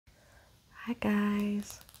Hi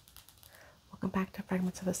guys, welcome back to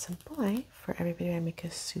Fragments of a Simple Life. For every video I make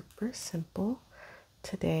is super simple.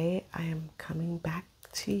 Today I am coming back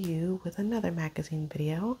to you with another magazine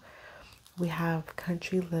video. We have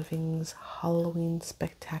Country Living's Halloween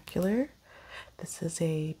Spectacular. This is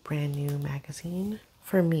a brand new magazine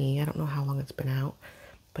for me. I don't know how long it's been out,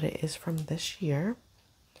 but it is from this year.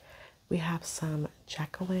 We have some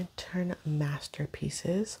jack-o'-lantern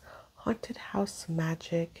masterpieces, haunted house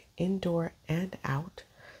magic, indoor and out,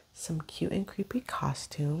 some cute and creepy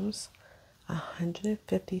costumes,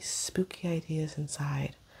 150 spooky ideas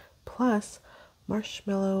inside, plus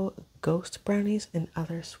marshmallow ghost brownies and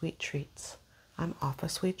other sweet treats. I'm off of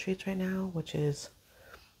sweet treats right now, which is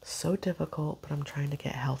so difficult, but I'm trying to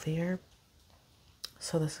get healthier.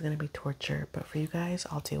 So this is going to be torture, but for you guys,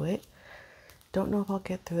 I'll do it. Don't know if I'll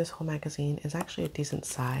get through this whole magazine. It's actually a decent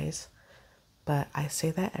size, but I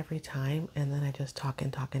say that every time and then I just talk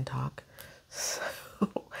and talk and talk.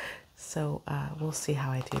 So we'll see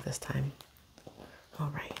how I do this time.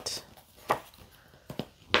 All right.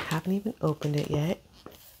 Haven't even opened it yet.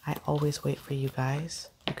 I always wait for you guys.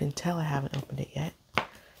 You can tell I haven't opened it yet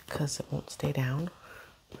because it won't stay down.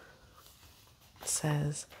 It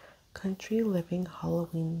says Country Living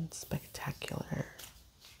Halloween Spectacular.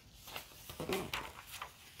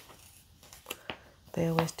 They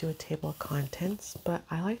always do a table of contents, but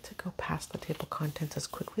I like to go past the table of contents as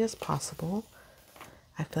quickly as possible.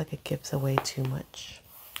 I feel like it gives away too much.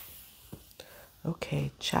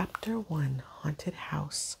 Okay, Chapter 1, Haunted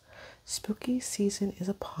House. Spooky season is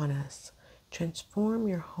upon us. Transform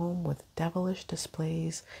your home with devilish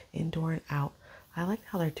displays, indoor and out. I like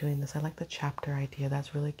how they're doing this. I like the chapter idea.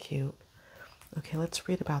 That's really cute. Okay, let's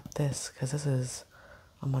read about this because this is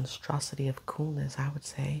a monstrosity of coolness, I would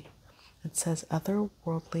say. It says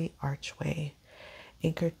otherworldly archway.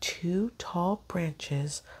 Anchor 2 tall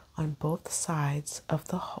branches on both sides of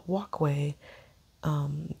the walkway.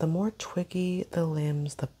 The more twiggy the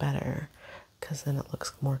limbs, the better, because then it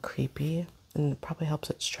looks more creepy, and it probably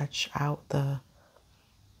helps it stretch out the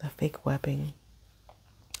fake webbing.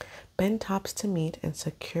 Bend tops to meet and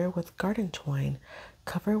secure with garden twine.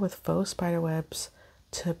 Cover with faux spider webs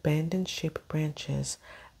to bend and shape branches.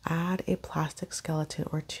 Add a plastic skeleton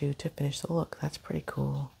or two to finish the look. That's pretty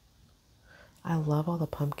cool. I love all the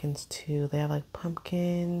pumpkins too. They have like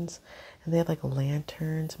pumpkins and they have like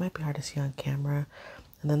lanterns. It might be hard to see on camera.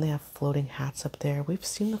 And then they have floating hats up there. We've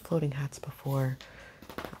seen the floating hats before.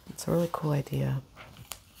 It's a really cool idea.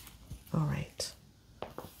 All right.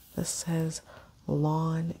 This says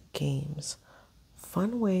lawn games.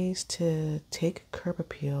 Fun ways to take curb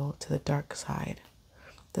appeal to the dark side.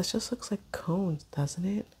 This just looks like cones, doesn't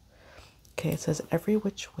it? Okay, it says every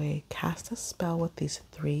which way, cast a spell with these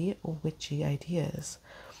 3 witchy ideas.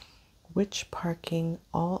 Witch parking,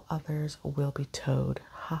 all others will be towed.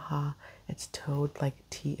 Haha, it's towed like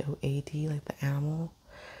T-O-A-D, like the animal.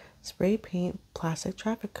 Spray paint plastic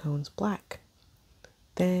traffic cones black.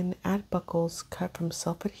 Then add buckles cut from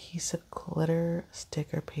self-adhesive glitter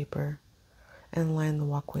sticker paper and line the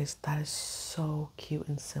walkways. That is so cute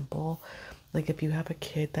and simple. Like if you have a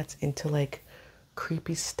kid that's into like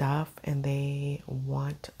creepy stuff and they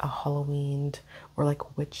want a Halloween or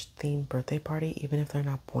like witch themed birthday party, even if they're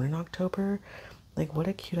not born in October, like what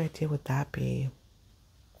a cute idea would that be?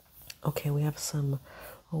 Okay, we have some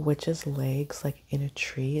witch's legs like in a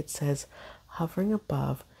tree. It says hovering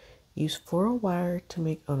above, use floral wire to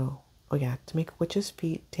make to make witch's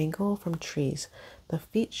feet dangle from trees. The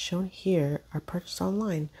feet shown here are purchased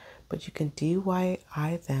online, but you can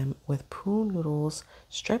DIY them with pool noodles,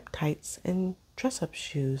 striped tights, and dress-up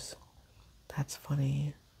shoes. That's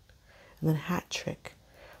funny. And then hat trick.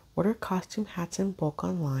 Order costume hats in bulk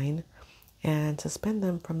online and suspend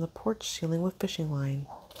them from the porch ceiling with fishing line.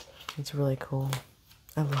 It's really cool.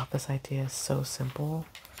 I love this idea. It's so simple.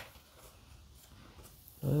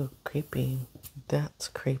 Ooh, creepy. That's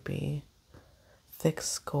creepy. Thick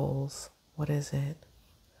skulls. What is it?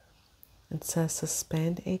 It says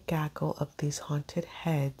suspend a gaggle of these haunted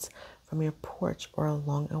heads from your porch or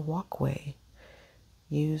along a walkway.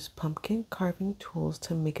 Use pumpkin carving tools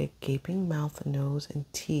to make a gaping mouth, nose, and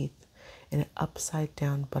teeth in an upside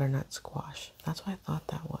down butternut squash. That's what I thought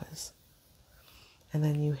that was. And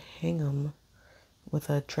then you hang them with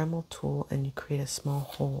a Dremel tool and you create a small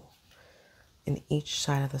hole in each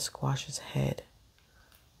side of the squash's head.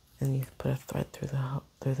 And you put a thread through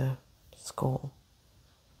the skull.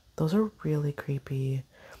 Those are really creepy.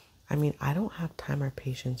 I mean, I don't have time or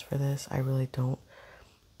patience for this. I really don't.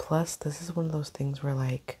 Plus, this is one of those things where,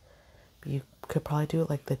 like, you could probably do it,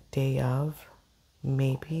 like, the day of.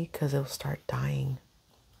 Maybe, because it'll start dying.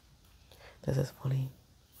 This is funny.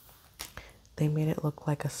 They made it look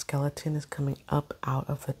like a skeleton is coming up out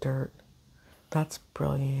of the dirt. That's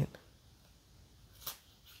brilliant.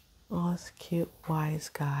 Oh, that's cute. Wise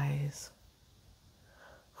guys.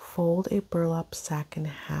 Fold a burlap sack in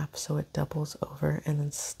half so it doubles over and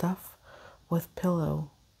then stuff with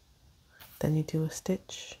pillow. Then you do a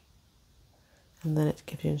stitch. And then it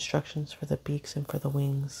gives you instructions for the beaks and for the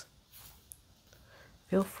wings.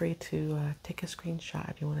 Feel free to take a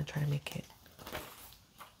screenshot if you want to try to make it.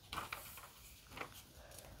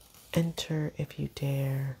 Enter if you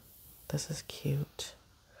dare. This is cute.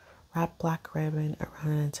 Wrap black ribbon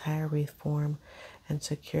around an entire wreath form and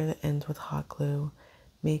secure the ends with hot glue.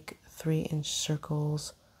 Make 3-inch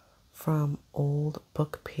circles from old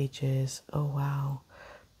book pages. Oh wow.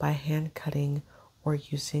 By hand cutting or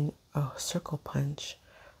using a circle punch.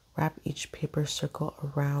 Wrap each paper circle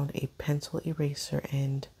around a pencil eraser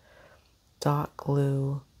and dot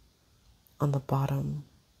glue on the bottom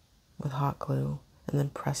with hot glue and then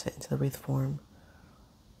press it into the wreath form.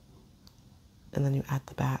 And then you add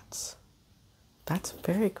the bats. That's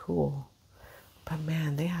very cool. But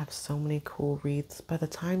man, they have so many cool wreaths. By the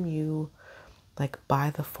time you like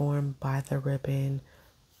buy the form, buy the ribbon,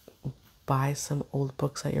 buy some old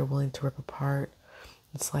books that you're willing to rip apart,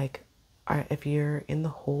 it's like, if you're in the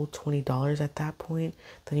whole $20 at that point,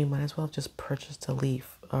 then you might as well have just purchased a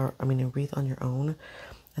leaf, or I mean a wreath on your own.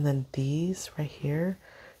 And then these right here,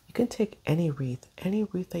 you can take any wreath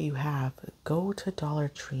that you have, go to Dollar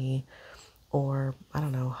Tree or I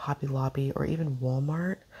don't know, Hobby Lobby or even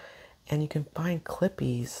Walmart, and you can find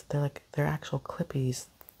clippies. They're actual clippies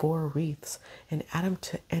for wreaths, and add them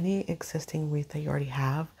to any existing wreath that you already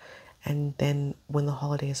have. And then when the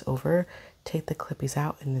holiday is over, take the clippies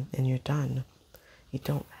out and you're done. You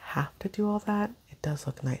don't have to do all that. It does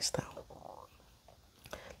look nice though.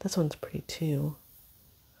 This one's pretty too.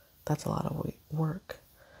 That's a lot of work.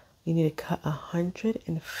 You need to cut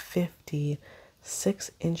 150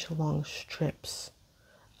 6-inch long strips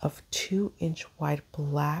of 2-inch wide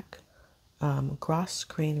black gross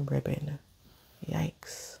grain ribbon.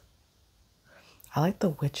 Yikes. I like the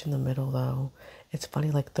witch in the middle though. It's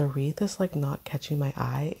funny, like the wreath is like not catching my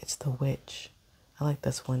eye. It's the witch. I like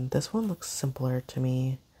this one. This one looks simpler to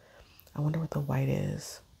me. I wonder what the white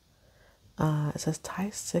is. It says tie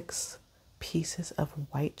 6 pieces of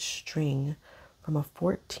white string from a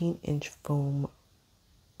 14-inch foam.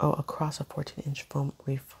 Oh, across a 14-inch foam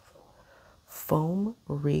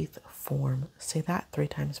wreath form. Say that 3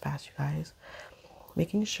 times fast, you guys.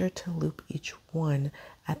 Making sure to loop each one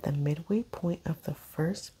at the midway point of the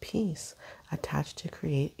first piece attached to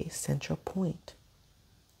create a central point.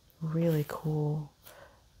 Really cool.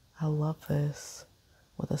 I love this.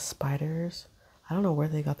 With the spiders. I don't know where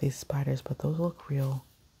they got these spiders, but those look real.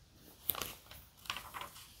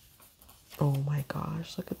 Oh my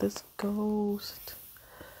gosh, look at this ghost.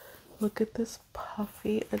 Look at this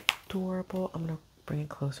puffy, adorable. I'm gonna bring it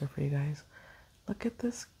closer for you guys. Look at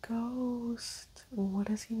this ghost. What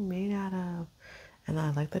is he made out of? And I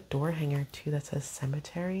like the door hanger too that says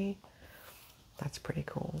cemetery. That's pretty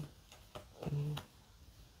cool.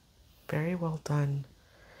 Very well done.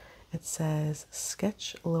 It says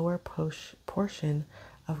sketch lower portion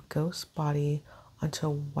of ghost body onto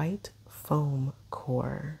white foam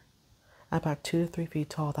core. About 2 to 3 feet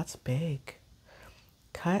tall. That's big.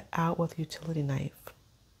 Cut out with utility knife.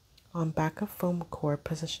 On back of foam core,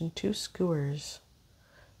 position 2 skewers.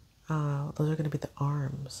 Those are going to be the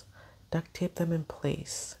arms. Duct tape them in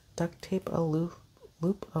place. Duct tape a loop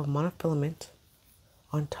of monofilament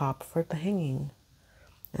on top for the hanging.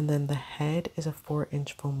 And then the head is a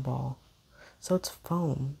 4-inch foam ball. So it's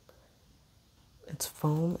foam. It's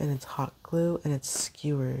foam and it's hot glue and it's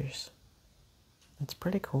skewers. It's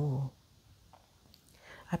pretty cool.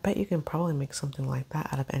 I bet you can probably make something like that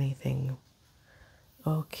out of anything.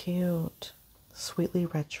 Oh, cute. Sweetly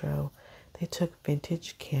retro. They took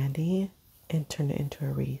vintage candy and turned it into a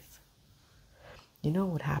wreath. You know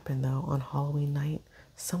what would happen though on Halloween night?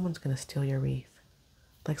 Someone's going to steal your wreath.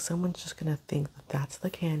 Like someone's just going to think that that's the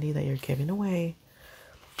candy that you're giving away,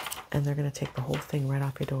 and they're going to take the whole thing right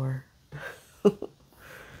off your door.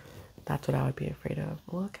 That's what I would be afraid of.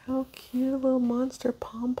 Look how cute, a little monster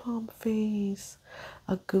pom-pom face.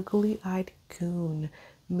 A googly-eyed goon.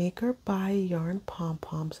 Make or buy yarn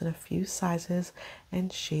pom-poms in a few sizes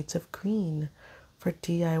and shades of green. For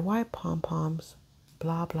DIY pom-poms,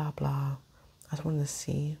 blah, blah, blah. I just wanted to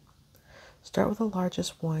see. Start with the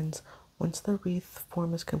largest ones. Once the wreath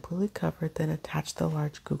form is completely covered, then attach the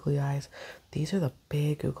large googly eyes. These are the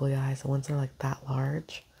big googly eyes, the ones that are like that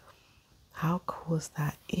large. How cool is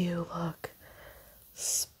that? Ew, look.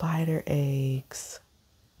 Spider eggs.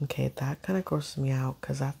 Okay, that kind of grosses me out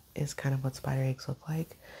because that is kind of what spider eggs look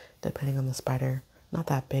like, depending on the spider. Not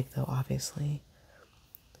that big though, obviously.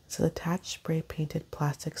 So attach spray painted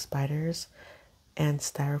plastic spiders and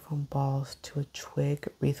styrofoam balls to a twig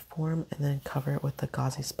wreath form and then cover it with the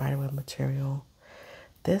gauzy spiderweb material.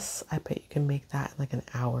 This, I bet you can make that in like an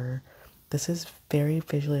hour. This is very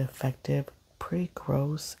visually effective, pretty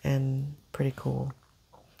gross, and pretty cool.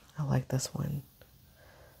 I like this one.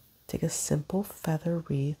 Take a simple feather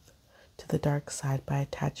wreath to the dark side by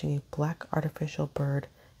attaching a black artificial bird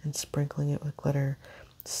and sprinkling it with glitter.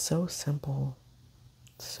 So simple,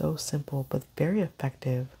 but very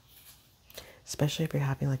effective. Especially if you're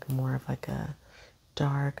having like more of like a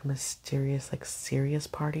dark, mysterious, like serious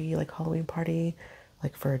party, like Halloween party,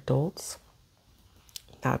 like for adults.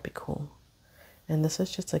 That would be cool. And this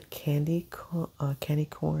is just a candy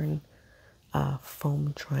corn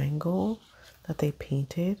foam triangle that they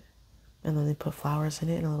painted, and then they put flowers in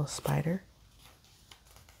it and a little spider.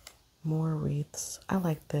 More wreaths. I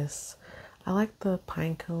like this. I like the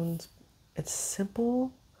pine cones. It's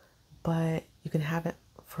simple, but you can have it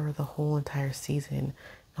for the whole entire season,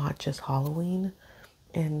 not just Halloween.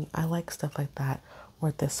 And I like stuff like that.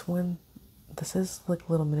 Or this one, this is like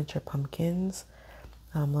little miniature pumpkins,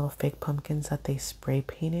 little fake pumpkins that they spray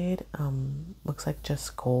painted. Looks like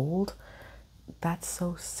just gold. That's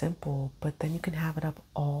so simple, but then you can have it up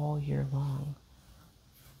all year long.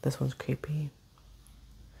 This one's creepy.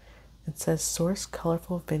 It says source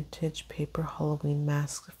colorful vintage paper Halloween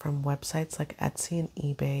masks from websites like Etsy and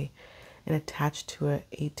eBay and attach to a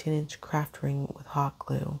 18-inch craft ring with hot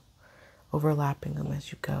glue, overlapping them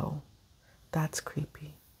as you go. That's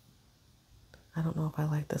creepy. I don't know if I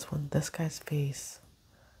like this one. This guy's face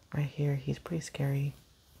right here, he's pretty scary.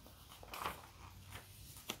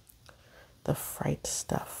 The fright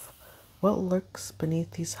stuff. What lurks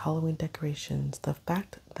beneath these Halloween decorations? The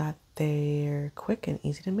fact that they're quick and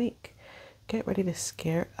easy to make. Get ready to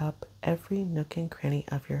scare up every nook and cranny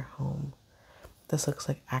of your home. This looks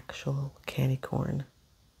like actual candy corn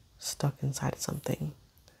stuck inside something.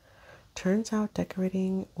 Turns out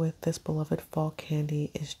decorating with this beloved fall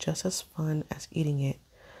candy is just as fun as eating it.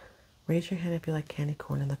 Raise your hand if you like candy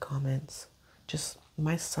corn in the comments. Just,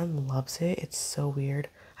 my son loves it. It's so weird.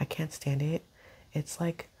 I can't stand it. It's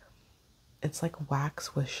like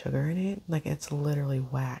wax with sugar in it. Like, it's literally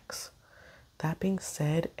wax. That being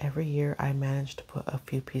said, every year I manage to put a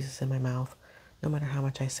few pieces in my mouth, no matter how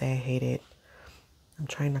much I say I hate it. I'm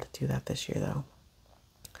trying not to do that this year though.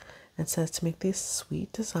 It says to make these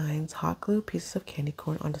sweet designs, hot glue pieces of candy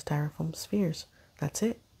corn onto styrofoam spheres. That's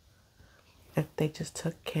it. If they just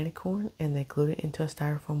took candy corn and they glued it into a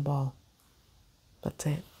styrofoam ball. That's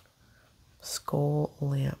it. Skull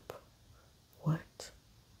lamp. What?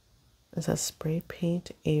 It says spray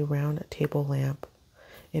paint a round table lamp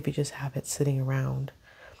if you just have it sitting around.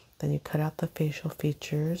 Then you cut out the facial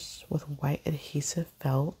features with white adhesive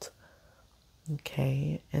felt.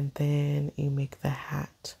 Okay, and then you make the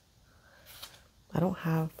hat. I don't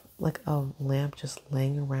have like a lamp just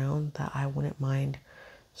laying around that I wouldn't mind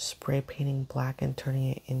spray painting black and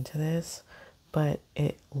turning it into this, but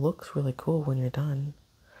it looks really cool when you're done.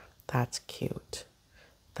 That's cute.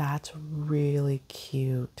 That's really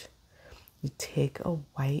cute. You take a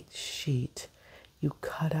white sheet, you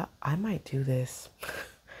cut out, I might do this.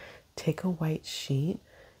 Take a white sheet,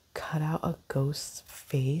 cut out a ghost's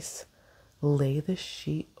face, lay the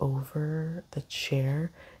sheet over the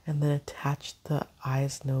chair, and then attach the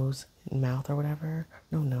eyes, nose, and mouth or whatever.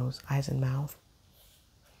 No nose, eyes and mouth.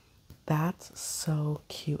 That's so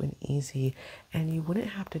cute and easy. And you wouldn't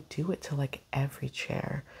have to do it to like every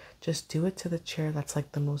chair. Just do it to the chair that's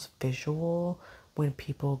like the most visual when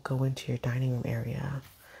people go into your dining room area.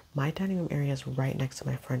 My dining room area is right next to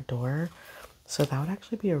my front door. So that would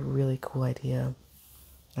actually be a really cool idea.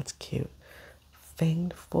 That's cute.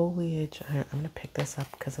 Fanged foliage. I'm going to pick this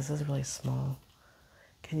up because this is really small.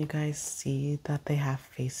 Can you guys see that they have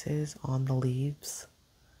faces on the leaves?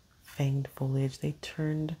 Fanged foliage. They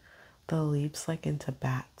turned the leaves like into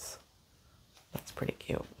bats. That's pretty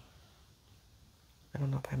cute. I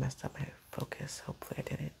don't know if I messed up my focus. Hopefully I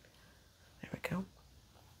didn't. There we go.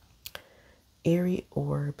 Airy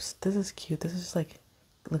orbs. This is cute. This is like,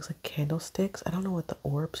 it looks like candlesticks. I don't know what the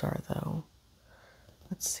orbs are though.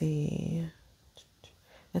 Let's see.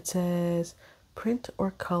 It says print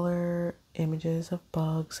or color images of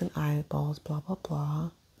bugs and eyeballs, blah, blah,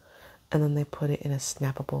 blah. And then they put it in a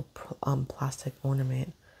snappable plastic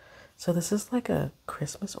ornament. So this is like a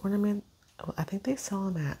Christmas ornament. I think they sell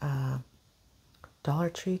them at Dollar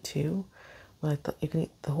Tree too. Where like you can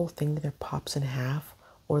the whole thing either pops in half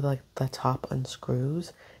or like the top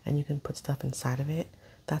unscrews and you can put stuff inside of it.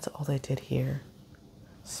 That's all they did here.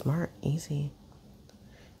 Smart, easy.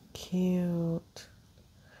 Cute.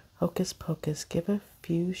 Hocus pocus, give a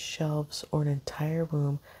few shelves or an entire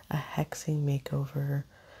room a hexing makeover.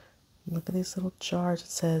 Look at these little jars. It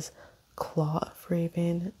says claw of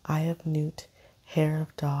raven, eye of newt, hair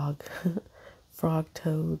of dog, frog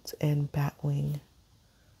toads, and batwing.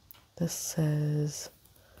 This says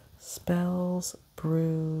spells,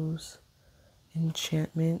 brews,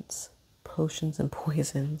 enchantments, potions, and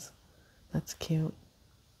poisons. That's cute.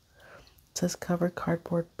 It says covered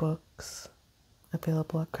cardboard books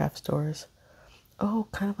available at craft stores. Oh,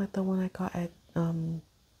 kind of like the one I got at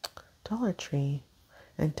Dollar Tree.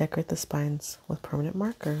 And decorate the spines with permanent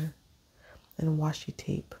marker and washi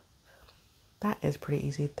tape. That is pretty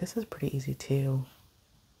easy. This is pretty easy too.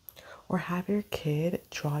 Or have your kid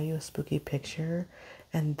draw you a spooky picture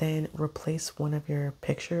and then replace one of your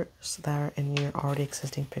pictures that are in your already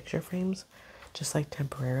existing picture frames, just like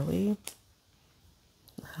temporarily.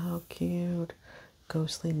 How cute.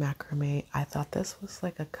 Ghostly macrame. I thought this was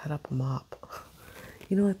like a cut up mop.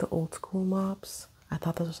 You know, like the old school mops? I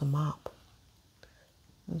thought this was a mop.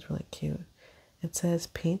 It was really cute. It says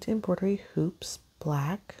paint embroidery hoops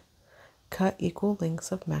black, cut equal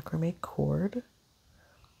lengths of macrame cord,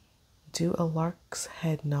 do a lark's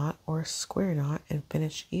head knot or square knot, and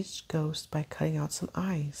finish each ghost by cutting out some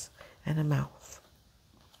eyes and a mouth.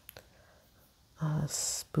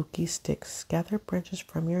 Spooky sticks. Gather branches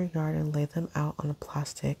from your yard and lay them out on a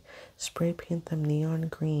plastic. Spray paint them neon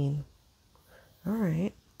green.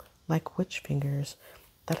 Alright. Like witch fingers.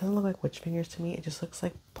 That doesn't look like witch fingers to me. It just looks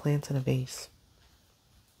like plants in a vase.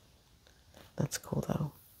 That's cool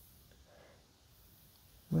though.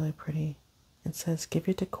 Really pretty. It says, give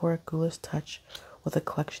your decor a ghoulish touch with a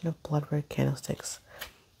collection of blood red candlesticks.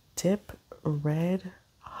 Dip red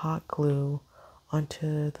hot glue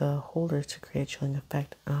onto the holders to create a chilling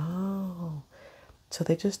effect. Oh. So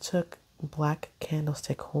they just took black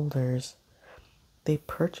candlestick holders. They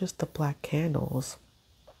purchased the black candles.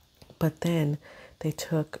 But then they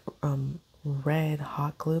took red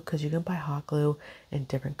hot glue, because you can buy hot glue in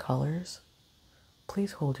different colors.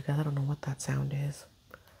 Please hold, you guys. I don't know what that sound is.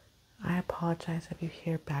 I apologize if you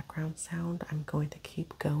hear background sound. I'm going to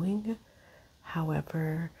keep going.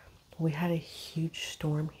 However, we had a huge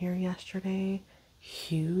storm here yesterday.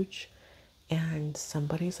 Huge. And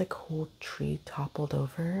somebody's like whole tree toppled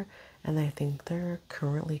over. And I think they're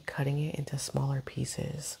currently cutting it into smaller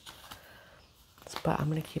pieces. But I'm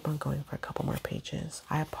going to keep on going for a couple more pages.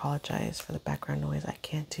 I apologize for the background noise. I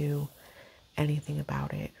can't do anything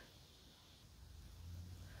about it.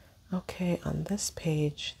 Okay, on this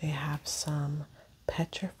page, they have some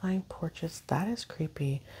petrifying portraits. That is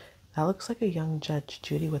creepy. That looks like a young Judge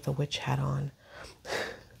Judy with a witch hat on.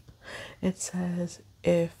 It says,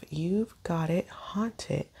 if you've got it, haunt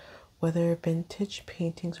it. Whether vintage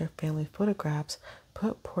paintings or family photographs,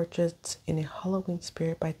 put portraits in a Halloween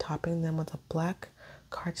spirit by topping them with a black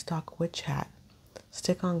cardstock witch hat.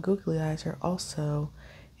 Stick on googly eyes are also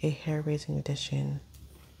a hair-raising addition.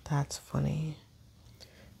 That's funny.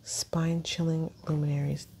 Spine-chilling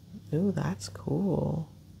luminaries. Ooh, that's cool.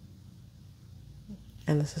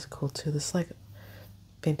 And this is cool too. This is like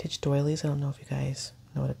vintage doilies. I don't know if you guys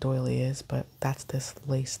know what a doily is, but that's this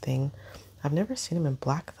lace thing. I've never seen them in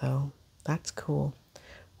black though. That's cool.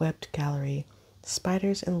 Webbed gallery.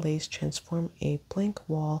 Spiders and lace transform a blank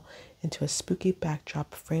wall into a spooky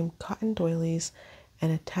backdrop. Frame cotton doilies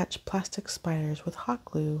and attach plastic spiders with hot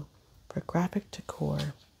glue for graphic decor.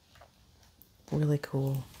 Really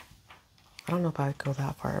cool. I don't know if I'd go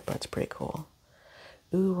that far, but it's pretty cool.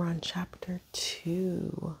 Ooh, we're on chapter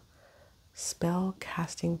 2. Spell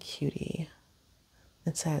casting cutie.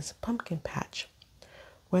 It says pumpkin patch.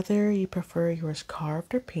 Whether you prefer yours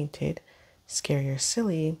carved or painted, scary or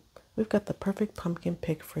silly, we've got the perfect pumpkin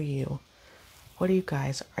pick for you. What are you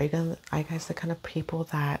guys? Are you guys the kind of people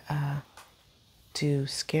that do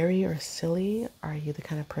scary or silly? Are you the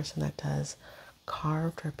kind of person that does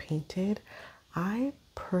carved or painted? I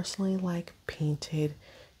personally like painted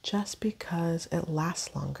just because it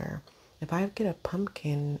lasts longer. If I get a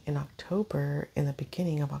pumpkin in October, in the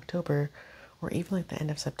beginning of October, or even like the end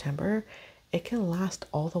of September, it can last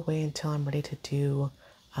all the way until I'm ready to do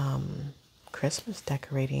Christmas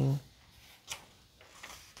decorating.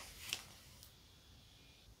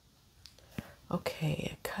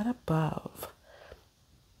 Okay, cut above.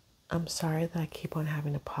 I'm sorry that I keep on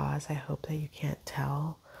having to pause. I hope that you can't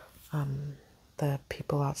tell. The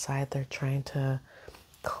people outside, they're trying to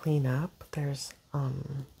clean up. There's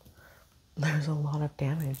a lot of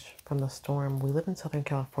damage from the storm. We live in Southern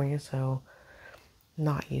California, so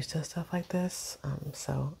not used to stuff like this.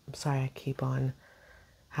 So I'm sorry I keep on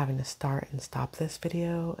having to start and stop this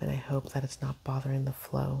video, and I hope that it's not bothering the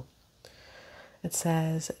flow. It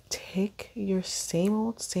says, take your same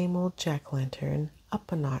old jack-o'-lantern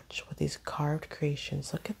up a notch with these carved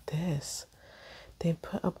creations. Look at this. They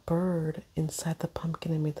put a bird inside the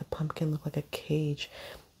pumpkin and made the pumpkin look like a cage.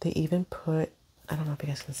 They even put, I don't know if you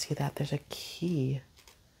guys can see that, there's a key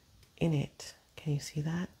in it. Can you see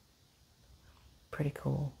that? Pretty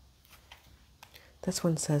cool. This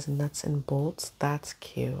one says nuts and bolts. That's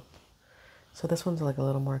cute. So this one's like a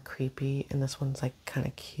little more creepy, and this one's like kind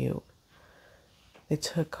of cute. They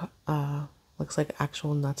took, looks like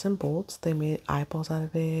actual nuts and bolts. They made eyeballs out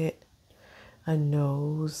of it, a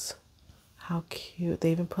nose. How cute.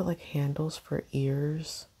 They even put like handles for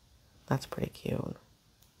ears. That's pretty cute.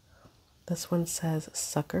 This one says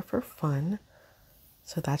sucker for fun.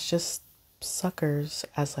 So that's just suckers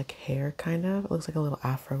as like hair, kind of. It looks like a little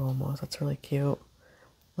afro almost. That's really cute.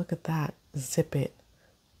 Look at that. Zip it.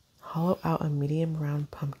 Hollow out a medium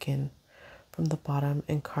round pumpkin from the bottom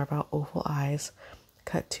and carve out oval eyes.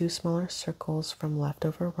 Cut 2 smaller circles from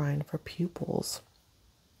leftover rind for pupils.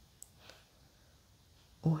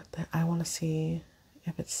 What the? I want to see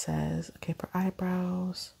if it says, okay, for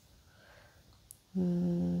eyebrows.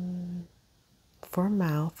 For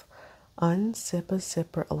mouth, unzip a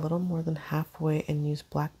zipper a little more than halfway and use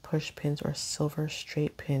black push pins or silver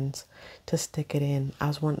straight pins to stick it in.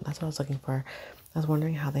 That's what I was looking for. I was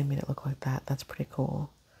wondering how they made it look like that. That's pretty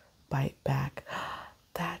cool. Bite back.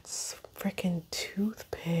 That's freaking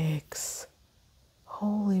toothpicks.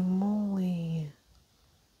 Holy moly.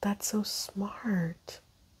 That's so smart.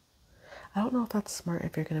 I don't know if that's smart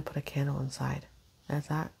if you're going to put a candle inside. As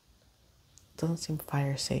that doesn't seem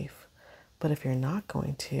fire safe. But if you're not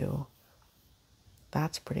going to,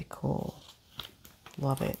 that's pretty cool.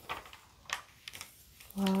 Love it.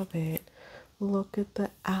 Love it. Look at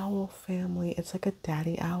the owl family. It's like a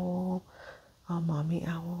daddy owl, a mommy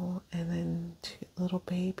owl, and then 2 little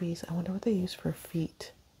babies. I wonder what they use for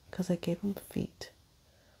feet, because I gave them feet.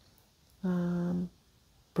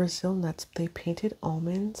 Brazil nuts. They painted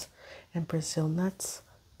almonds and Brazil nuts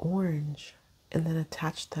orange and then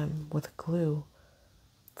attached them with glue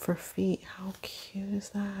for feet. How cute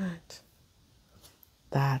is that?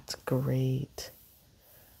 That's great.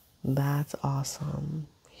 That's awesome.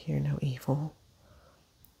 Hear no evil.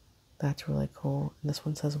 That's really cool. And this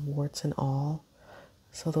one says warts and all.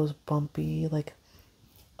 So those bumpy, like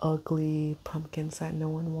ugly pumpkins that no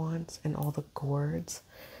one wants, and all the gourds,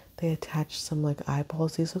 they attached some like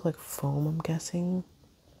eyeballs. These look like foam, I'm guessing.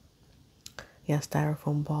 Yeah,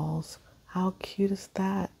 styrofoam balls. How cute is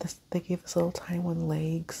that? They gave this little tiny one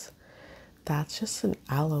legs. That's just an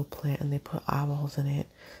aloe plant, and they put eyeballs in it.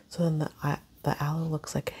 So then the aloe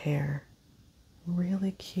looks like hair.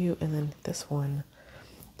 Really cute. And then this one,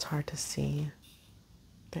 it's hard to see.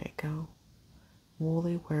 There you go.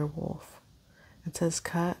 Woolly werewolf. It says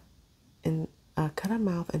cut a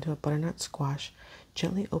mouth into a butternut squash.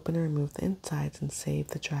 Gently open and remove the insides and save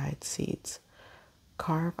the dried seeds.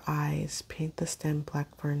 Carve eyes. Paint the stem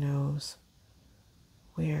black for a nose.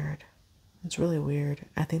 Weird. It's really weird.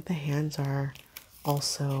 I think the hands are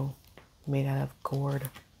also made out of gourd.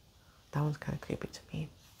 That one's kind of creepy to me.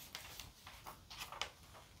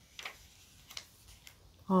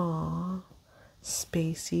 Aww.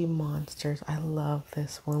 Spacey monsters. I love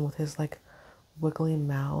this one with his like wiggly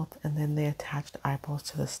mouth, and then they attached eyeballs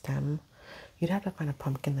to the stem. You'd have to find a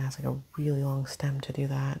pumpkin that has like a really long stem to do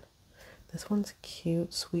that. This one's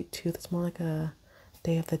cute. Sweet tooth. It's more like a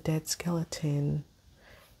Day of the Dead skeleton.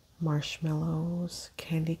 Marshmallows.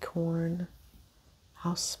 Candy corn.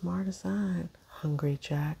 How smart is that? Hungry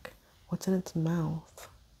Jack. What's in its mouth?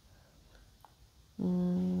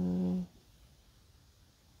 Doesn't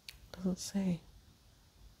say.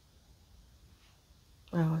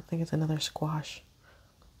 Oh, I think it's another squash.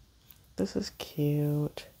 This is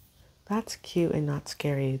cute. That's cute and not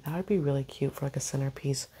scary. That would be really cute for like a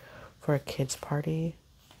centerpiece for a kid's party.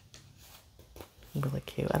 Really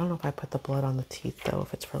cute. I don't know if I put the blood on the teeth though,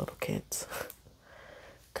 if it's for little kids.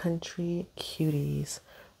 Country cuties.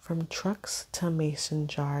 From trucks to mason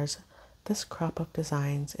jars, this crop of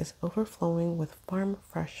designs is overflowing with farm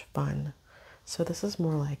fresh fun. So this is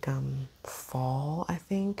more like fall, I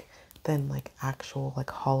think, than like actual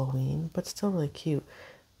like Halloween, but still really cute.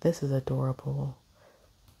 This is adorable.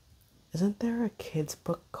 Isn't there a kid's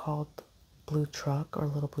book called Blue Truck or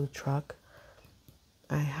Little Blue Truck?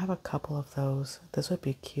 I have a couple of those. This would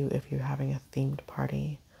be cute if you're having a themed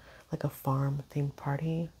party, like a farm themed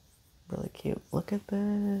party. Really cute. Look at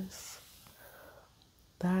this.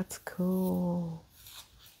 That's cool.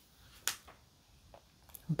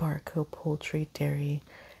 Barco Poultry, Dairy,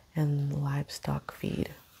 and Livestock Feed.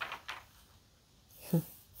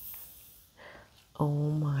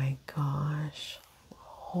 Oh my gosh.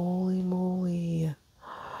 Holy moly.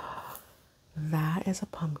 That is a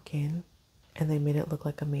pumpkin, and they made it look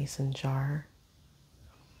like a mason jar.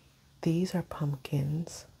 These are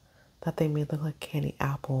pumpkins that they made look like candy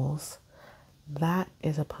apples. That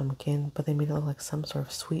is a pumpkin, but they made it look like some sort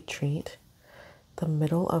of sweet treat. The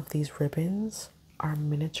middle of these ribbons are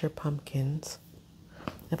miniature pumpkins.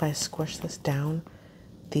 If I squish this down,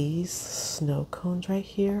 these snow cones right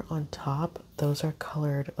here on top, those are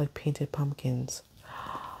colored like painted pumpkins.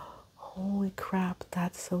 Holy crap,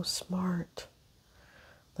 that's so smart.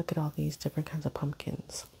 Look at all these different kinds of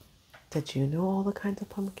pumpkins. Did you know all the kinds of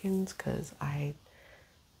pumpkins? Because I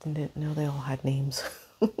didn't know they all had names.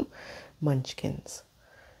 Munchkins.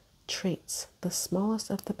 Traits. The smallest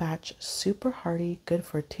of the batch, super hardy, good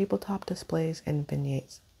for tabletop displays and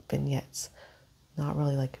vignettes. Not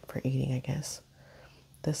really like for eating, I guess.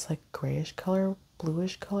 This like grayish color,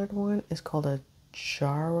 bluish colored one is called a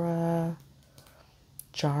Jaradale.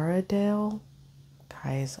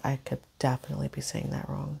 Guys, I could definitely be saying that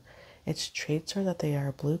wrong. Its traits are that they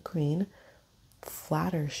are blue-green,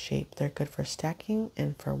 flatter shape. They're good for stacking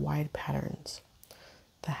and for wide patterns.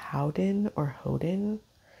 The Howden or Hoden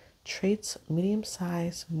traits medium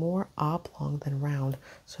size, more oblong than round,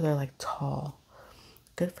 so they're like tall.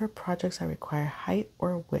 Good for projects that require height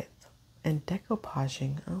or width. And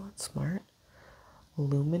decoupaging, oh, that's smart.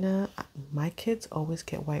 Lumina, my kids always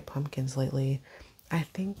get white pumpkins lately. I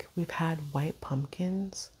think we've had white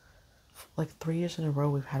pumpkins like 3 years in a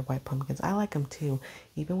row. We've had white pumpkins. I like them too.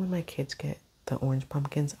 Even when my kids get the orange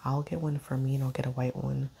pumpkins, I'll get one for me and I'll get a white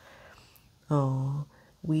one. Oh,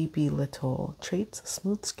 we be little. Traits,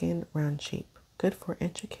 smooth skin, round shape. Good for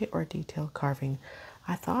intricate or detailed carving.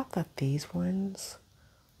 I thought that these ones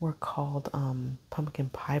were called pumpkin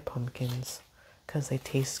pie pumpkins because they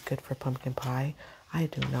taste good for pumpkin pie. I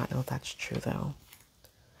do not know if that's true though.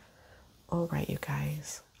 All right, you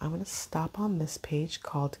guys, I'm going to stop on this page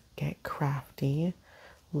called Get Crafty.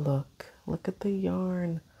 Look at the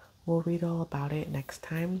yarn. We'll read all about it next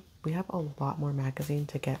time. We have a lot more magazine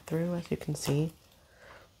to get through, as you can see.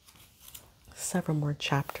 Several more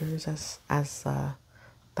chapters as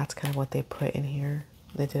that's kind of what they put in here.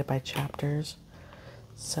 They did it by chapters.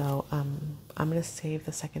 So I'm going to save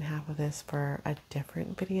the second half of this for a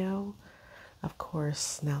different video. Of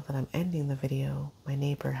course, now that I'm ending the video, my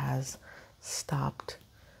neighbor has stopped.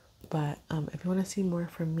 But if you want to see more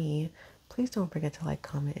from me, please don't forget to like,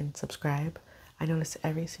 comment, and subscribe. I notice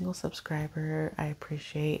every single subscriber. I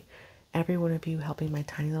appreciate every one of you helping my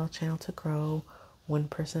tiny little channel to grow one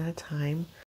person at a time.